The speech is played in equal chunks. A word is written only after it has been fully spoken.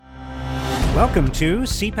Welcome to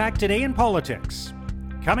CPAC Today in Politics.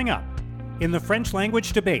 Coming up, in the French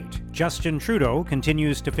language debate, Justin Trudeau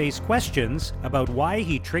continues to face questions about why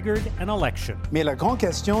he triggered an election. Mais la grande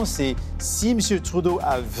question, c'est si M. Trudeau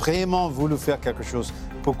a vraiment voulu faire quelque chose,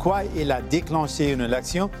 pourquoi il a déclenché une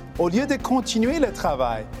élection au lieu de continuer le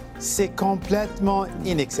travail? C'est complètement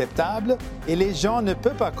inacceptable et les gens ne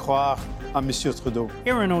peuvent pas croire à M. Trudeau.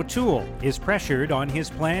 Erin O'Toole is pressured on his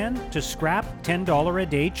plan to scrap $10 a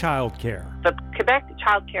day childcare. The Quebec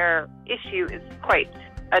childcare issue is quite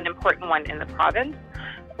an important one in the province.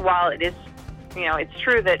 While it is, it's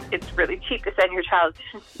true that it's really cheap to send your child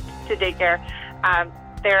to daycare,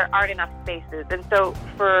 there aren't enough spaces. And so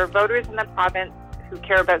for voters in the province who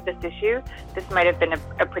care about this issue, this might have been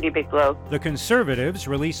a pretty big blow. The Conservatives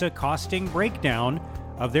release a costing breakdown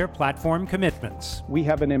of their platform commitments. We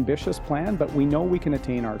have an ambitious plan, but we know we can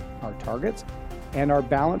attain our targets, and our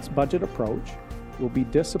balanced budget approach will be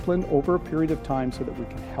disciplined over a period of time so that we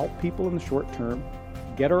can help people in the short term,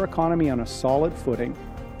 get our economy on a solid footing,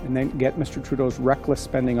 and then get Mr. Trudeau's reckless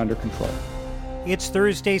spending under control. It's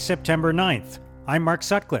Thursday, September 9th. I'm Mark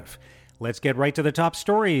Sutcliffe. Let's get right to the top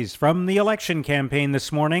stories from the election campaign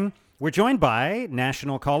this morning. We're joined by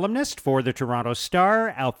national columnist for the Toronto Star,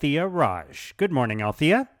 Althea Raj. Good morning,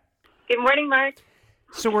 Althea. Good morning, Mark.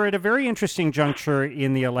 So we're at a very interesting juncture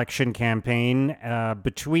in the election campaign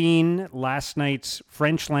between last night's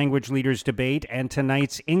French language leaders debate and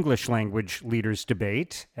tonight's English language leaders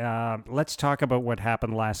debate. Let's talk about what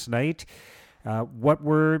happened last night. What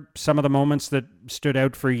were some of the moments that stood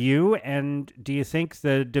out for you? And do you think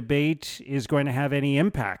the debate is going to have any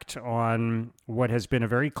impact on what has been a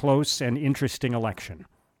very close and interesting election?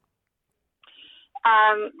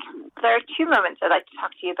 There are two moments I'd like to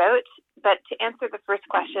talk to you about. But to answer the first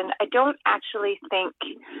question, I don't actually think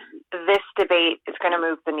this debate is going to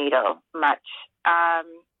move the needle much.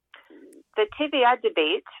 The TVA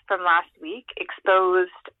debate from last week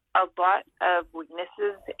exposed a lot of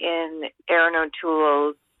weaknesses in Erin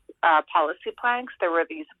O'Toole's policy planks. There were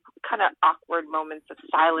these kind of awkward moments of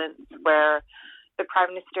silence where the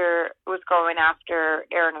Prime Minister was going after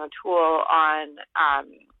Erin O'Toole on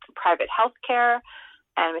private health care,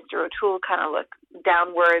 and Mr. O'Toole kind of looked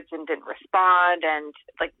downwards and didn't respond and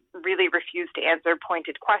really refused to answer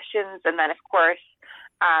pointed questions. And then, of course,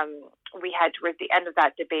 we had towards the end of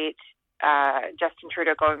that debate, Justin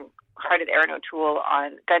Trudeau going hard at Erin O'Toole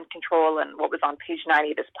on gun control and what was on page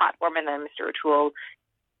 90 of his platform, and then Mr. O'Toole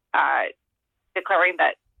declaring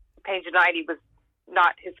that page 90 was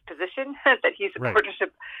not his position, that he supported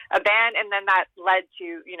a ban, and then that led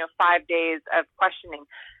to 5 days of questioning.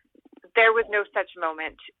 There was no such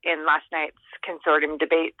moment in last night's consortium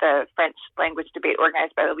debate, the French language debate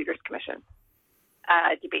organized by the Leaders' Commission,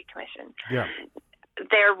 Debate Commission. Yeah.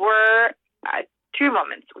 There were two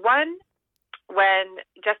moments. One, when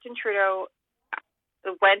Justin Trudeau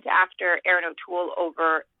went after Erin O'Toole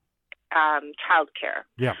over childcare.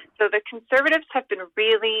 Yeah. So the Conservatives have been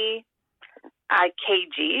really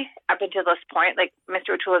cagey up until this point.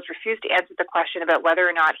 Mr. O'Toole has refused to answer the question about whether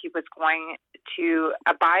or not he was going to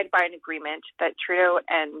abide by an agreement that Trudeau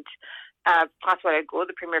and François Legault,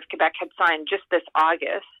 the Premier of Quebec, had signed just this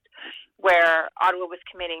August, where Ottawa was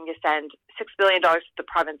committing to send $6 billion to the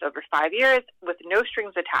province over 5 years with no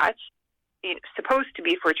strings attached. Supposed to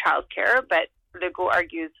be for childcare, but Legault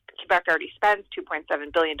argues Quebec already spends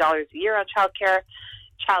 $2.7 billion a year on childcare.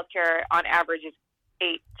 Childcare, on average, is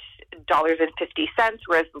 $8.50,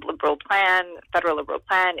 whereas the federal Liberal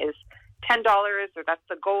plan, is $10, or that's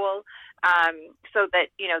the goal. So that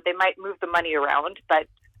they might move the money around, but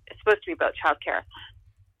it's supposed to be about childcare.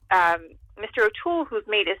 Mr. O'Toole, who's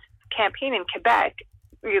made his campaign in Quebec,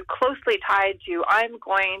 you're closely tied to, I'm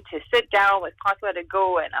going to sit down with François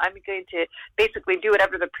Legault and I'm going to basically do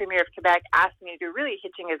whatever the Premier of Quebec asks me to do, really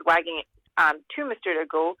hitching his wagon to Mr.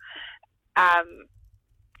 Legault,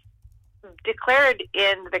 declared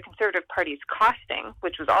in the Conservative Party's costing,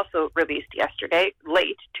 which was also released yesterday,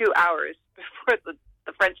 late, 2 hours before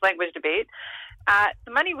the French language debate,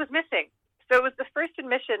 the money was missing. So it was the first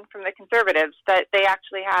admission from the Conservatives that they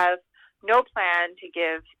actually have no plan to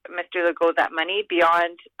give Mr. Legault that money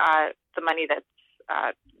beyond the money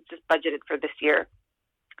that's just budgeted for this year.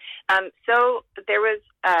 So there was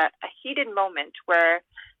a heated moment where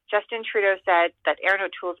Justin Trudeau said that Erin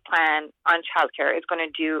O'Toole's plan on childcare is going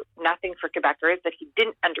to do nothing for Quebecers, that he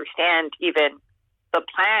didn't understand even the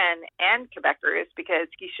plan and Quebecers, because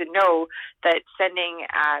he should know that sending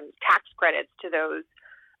tax credits to those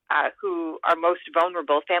who are most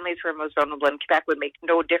vulnerable, families who are most vulnerable in Quebec, would make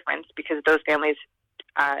no difference because those families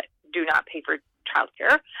do not pay for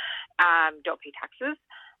childcare, don't pay taxes.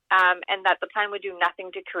 and that the plan would do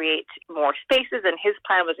nothing to create more spaces, and his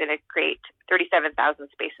plan was going to create 37,000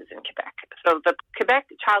 spaces in Quebec. So the Quebec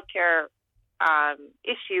childcare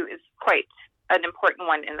issue is quite an important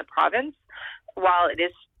one in the province. While it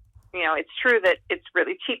is, it's true that it's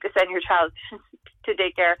really cheap to send your child to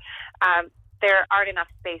daycare, there aren't enough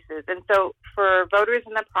spaces. And so for voters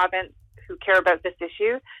in the province who care about this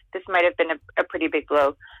issue, this might have been a pretty big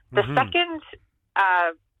blow. The second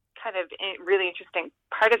kind of really interesting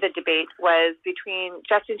part of the debate was between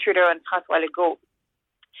Justin Trudeau and François Legault.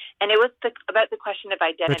 And it was about the question of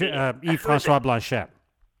identity. Yves-François Blanchet.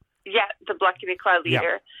 Yeah, the Bloc Québécois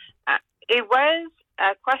leader. Yeah. It was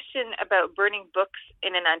a question about burning books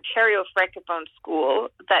in an Ontario Francophone school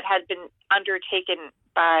that had been undertaken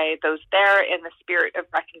by those there in the spirit of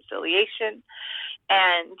reconciliation.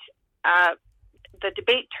 And the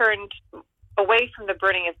debate turned away from the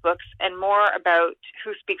burning of books and more about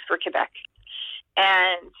who speaks for Quebec.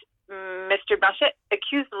 And Mr. Blanchet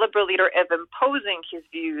accused the Liberal leader of imposing his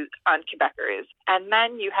views on Quebecers. And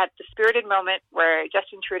then you had the spirited moment where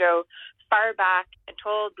Justin Trudeau fired back and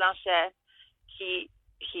told Blanchet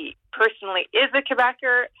he personally is a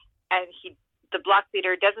Quebecer, and the Bloc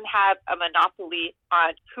leader doesn't have a monopoly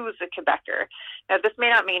on who's a Quebecer. Now, this may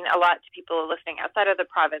not mean a lot to people listening outside of the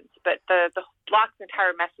province, but the Bloc's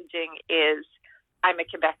entire messaging is, I'm a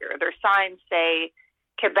Quebecer. Their signs say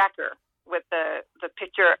Quebecer with the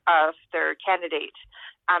picture of their candidate.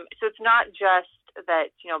 So it's not just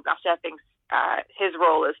that, Blanchet thinks his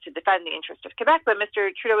role is to defend the interest of Quebec, but Mr.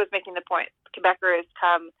 Trudeau was making the point, Quebecers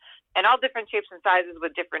come in all different shapes and sizes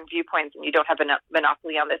with different viewpoints, and you don't have a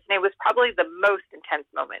monopoly on this. And it was probably the most intense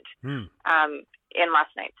moment in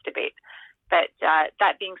last night's debate. But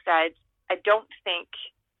that being said, I don't think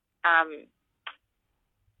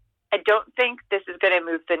this is going to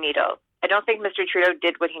move the needle. I don't think Mr. Trudeau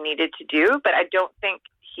did what he needed to do, but I don't think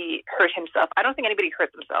he hurt himself. I don't think anybody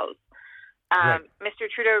hurt themselves. Right. Mr.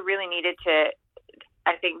 Trudeau really needed to,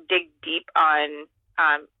 I think, dig deep on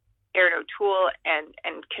Erin O'Toole and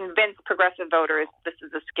convince progressive voters this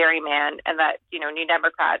is a scary man, and that New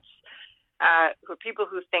Democrats, who are people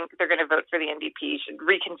who think they're going to vote for the NDP, should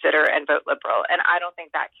reconsider and vote Liberal. And I don't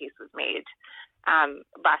think that case was made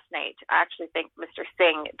last night. I actually think Mr.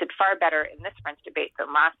 Singh did far better in this French debate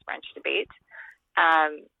than last French debate.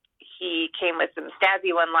 He came with some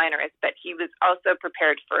snazzy one-liners, but he was also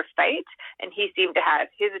prepared for a fight, and he seemed to have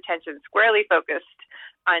his attention squarely focused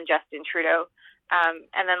on Justin Trudeau.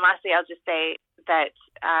 And then lastly, I'll just say that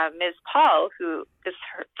Ms. Paul, who is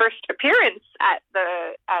her first appearance at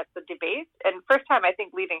the debate, and first time I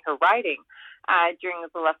think leaving her riding during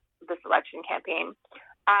this election campaign,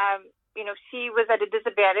 she was at a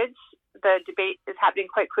disadvantage. The debate is happening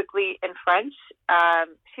quite quickly in French.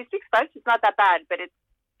 She speaks French; it's not that bad, but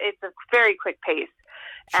it's a very quick pace,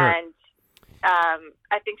 sure. And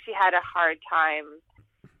I think she had a hard time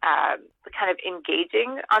kind of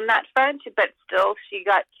engaging on that front, but still she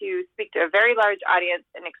got to speak to a very large audience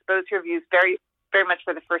and expose her views very, very much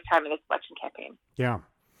for the first time in this election campaign. Yeah.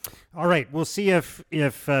 All right. We'll see if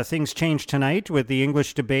things change tonight with the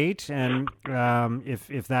English debate, and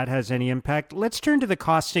if that has any impact. Let's turn to the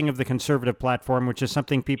costing of the Conservative platform, which is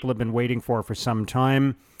something people have been waiting for some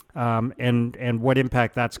time, and what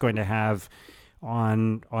impact that's going to have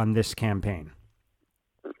on this campaign.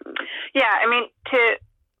 Yeah, I mean, to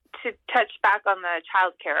touch back on the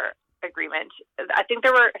childcare agreement, I think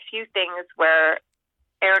there were a few things where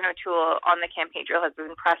Erin O'Toole on the campaign trail has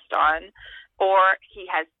been pressed on, or he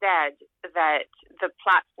has said that the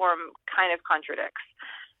platform kind of contradicts.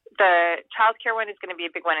 The childcare one is going to be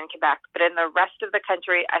a big one in Quebec, but in the rest of the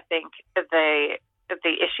country, I think the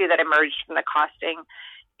issue that emerged from the costing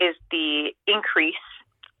is the increase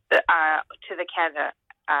to the Canada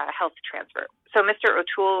Health transfer. So Mr.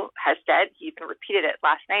 O'Toole has said, he even repeated it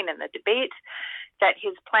last night in the debate, that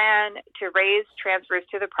his plan to raise transfers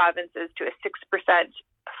to the provinces to a 6%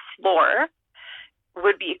 floor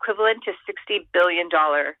would be equivalent to $60 billion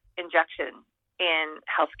injection in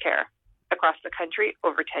healthcare across the country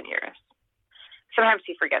over 10 years. Sometimes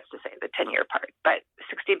he forgets to say the 10-year part, but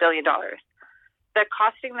 $60 billion. The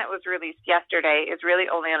costing that was released yesterday is really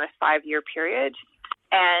only on a 5-year period,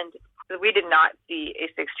 and we did not see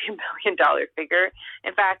a $16 billion figure.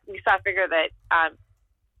 In fact, we saw a figure that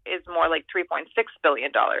is more like $3.6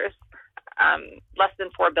 billion, less than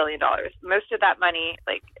 $4 billion. Most of that money,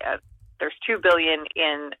 there's $2 billion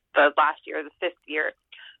in the last year, the 5th year.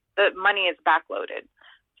 The money is backloaded.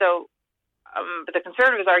 So but the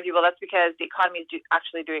Conservatives argue, well, that's because the economy is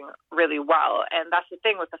actually doing really well. And that's the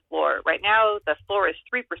thing with the floor. Right now, the floor is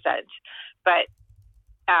 3%, but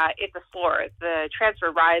it's a floor. The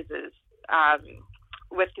transfer rises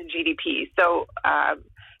with the GDP. So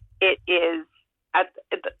it is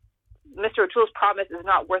Mr. O'Toole's promise is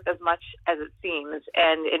not worth as much as it seems,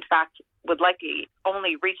 and in fact would likely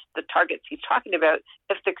only reach the targets he's talking about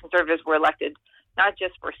if the Conservatives were elected, not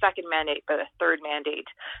just for a second mandate, but a third mandate.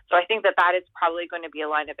 So I think that is probably going to be a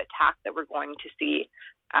line of attack that we're going to see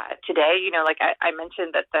today. Like I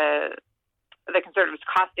mentioned that the Conservatives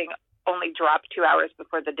costing only dropped 2 hours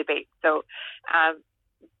before the debate. So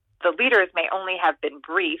the leaders may only have been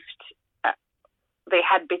briefed. They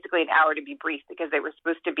had basically an hour to be briefed because they were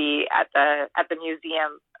supposed to be at the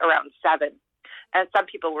museum around 7. And some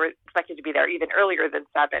people were expected to be there even earlier than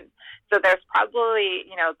 7. So there's probably,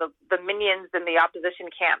 the minions in the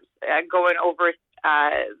opposition camps going over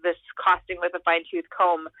this costing with a fine-tooth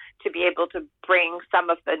comb to be able to bring some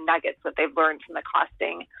of the nuggets that they've learned from the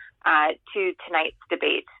costing to tonight's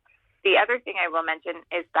debate. The other thing I will mention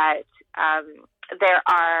is that there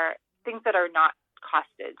are things that are not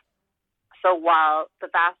costed. So while the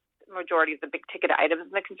vast majority of the big-ticket items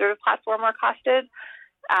in the Conservative platform are costed,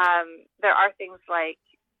 there are things like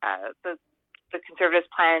the Conservatives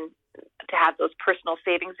plan to have those personal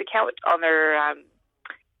savings account on their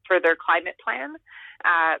for their climate plan.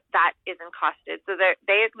 That isn't costed. So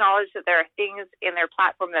they acknowledge that there are things in their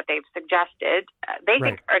platform that they've suggested they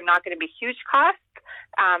think are not going to be huge costs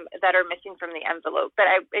that are missing from the envelope. But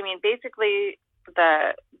I mean, basically,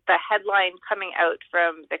 the headline coming out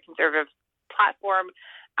from the Conservative platform,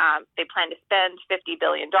 they plan to spend $50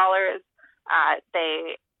 billion.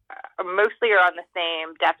 They mostly are on the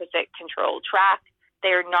same deficit control track.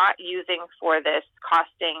 They are not using for this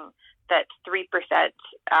costing that 3%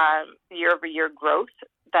 year-over-year growth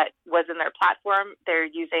that was in their platform. They're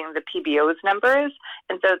using the PBO's numbers.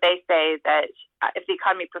 And so they say that if the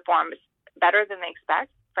economy performs better than they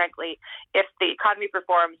expect, frankly, if the economy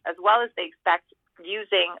performs as well as they expect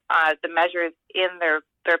using the measures in their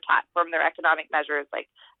platform, their economic measures like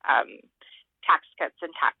tax cuts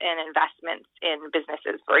and investments in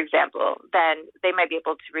businesses, for example, then they might be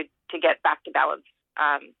able to get back to balance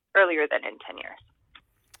earlier than in 10 years.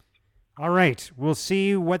 All right. We'll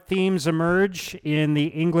see what themes emerge in the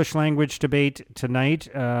English language debate tonight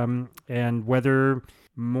and whether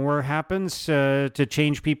more happens to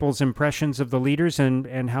change people's impressions of the leaders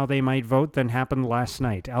and how they might vote than happened last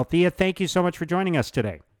night. Althea, thank you so much for joining us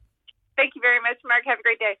today. Thank you very much, Mark. Have a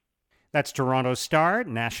great day. That's Toronto Star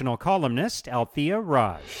national columnist Althea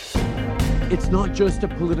Raj. It's not just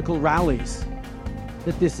at political rallies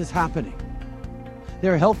that this is happening.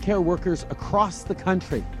 There are healthcare workers across the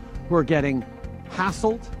country who are getting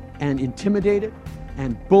hassled and intimidated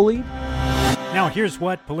and bullied. Now, here's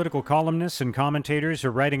what political columnists and commentators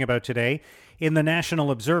are writing about today. In the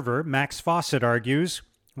National Observer, Max Fawcett argues,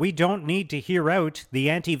 we don't need to hear out the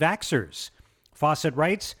anti-vaxxers. Fawcett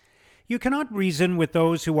writes, you cannot reason with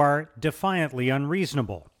those who are defiantly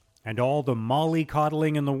unreasonable, and all the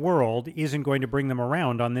mollycoddling in the world isn't going to bring them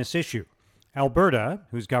around on this issue. Alberta,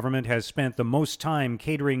 whose government has spent the most time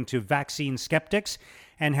catering to vaccine skeptics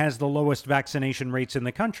and has the lowest vaccination rates in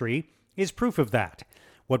the country, is proof of that.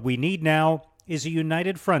 What we need now is a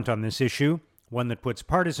united front on this issue, one that puts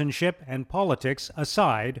partisanship and politics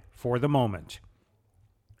aside for the moment.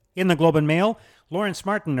 In the Globe and Mail, Lawrence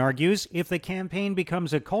Martin argues if the campaign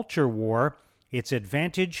becomes a culture war, it's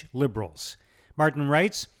advantage Liberals. Martin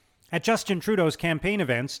writes, at Justin Trudeau's campaign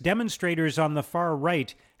events, demonstrators on the far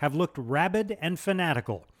right have looked rabid and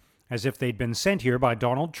fanatical, as if they'd been sent here by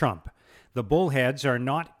Donald Trump. The bullheads are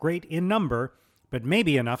not great in number, but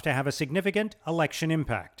maybe enough to have a significant election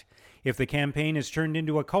impact. If the campaign is turned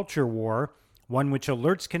into a culture war, one which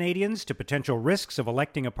alerts Canadians to potential risks of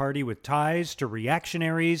electing a party with ties to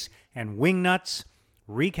reactionaries and wingnuts,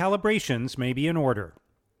 recalibrations may be in order.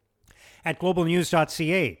 At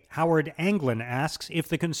globalnews.ca, Howard Anglin asks if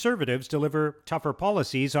the Conservatives deliver tougher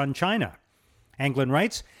policies on China. Anglin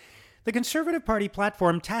writes, the Conservative Party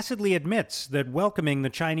platform tacitly admits that welcoming the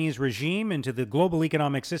Chinese regime into the global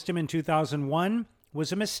economic system in 2001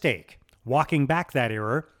 was a mistake. Walking back that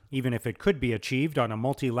error, even if it could be achieved on a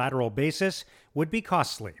multilateral basis, would be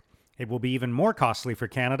costly. It will be even more costly for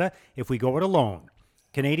Canada if we go it alone.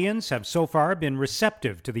 Canadians have so far been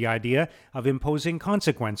receptive to the idea of imposing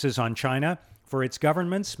consequences on China for its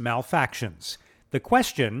government's malfactions. The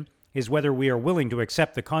question is whether we are willing to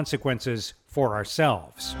accept the consequences for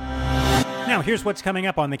ourselves. Now, here's what's coming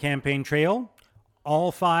up on the campaign trail.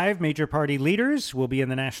 All 5 major party leaders will be in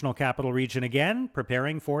the National Capital Region again,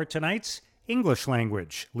 preparing for tonight's English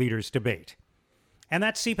language leaders debate. And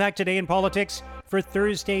that's CPAC Today in Politics for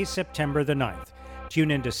Thursday, September the 9th.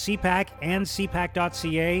 Tune into CPAC and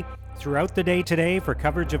CPAC.ca throughout the day today for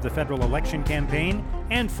coverage of the federal election campaign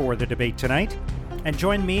and for the debate tonight. And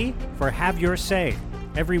join me for Have Your Say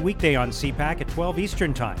every weekday on CPAC at 12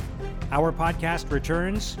 Eastern Time. Our podcast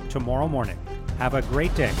returns tomorrow morning. Have a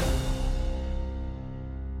great day.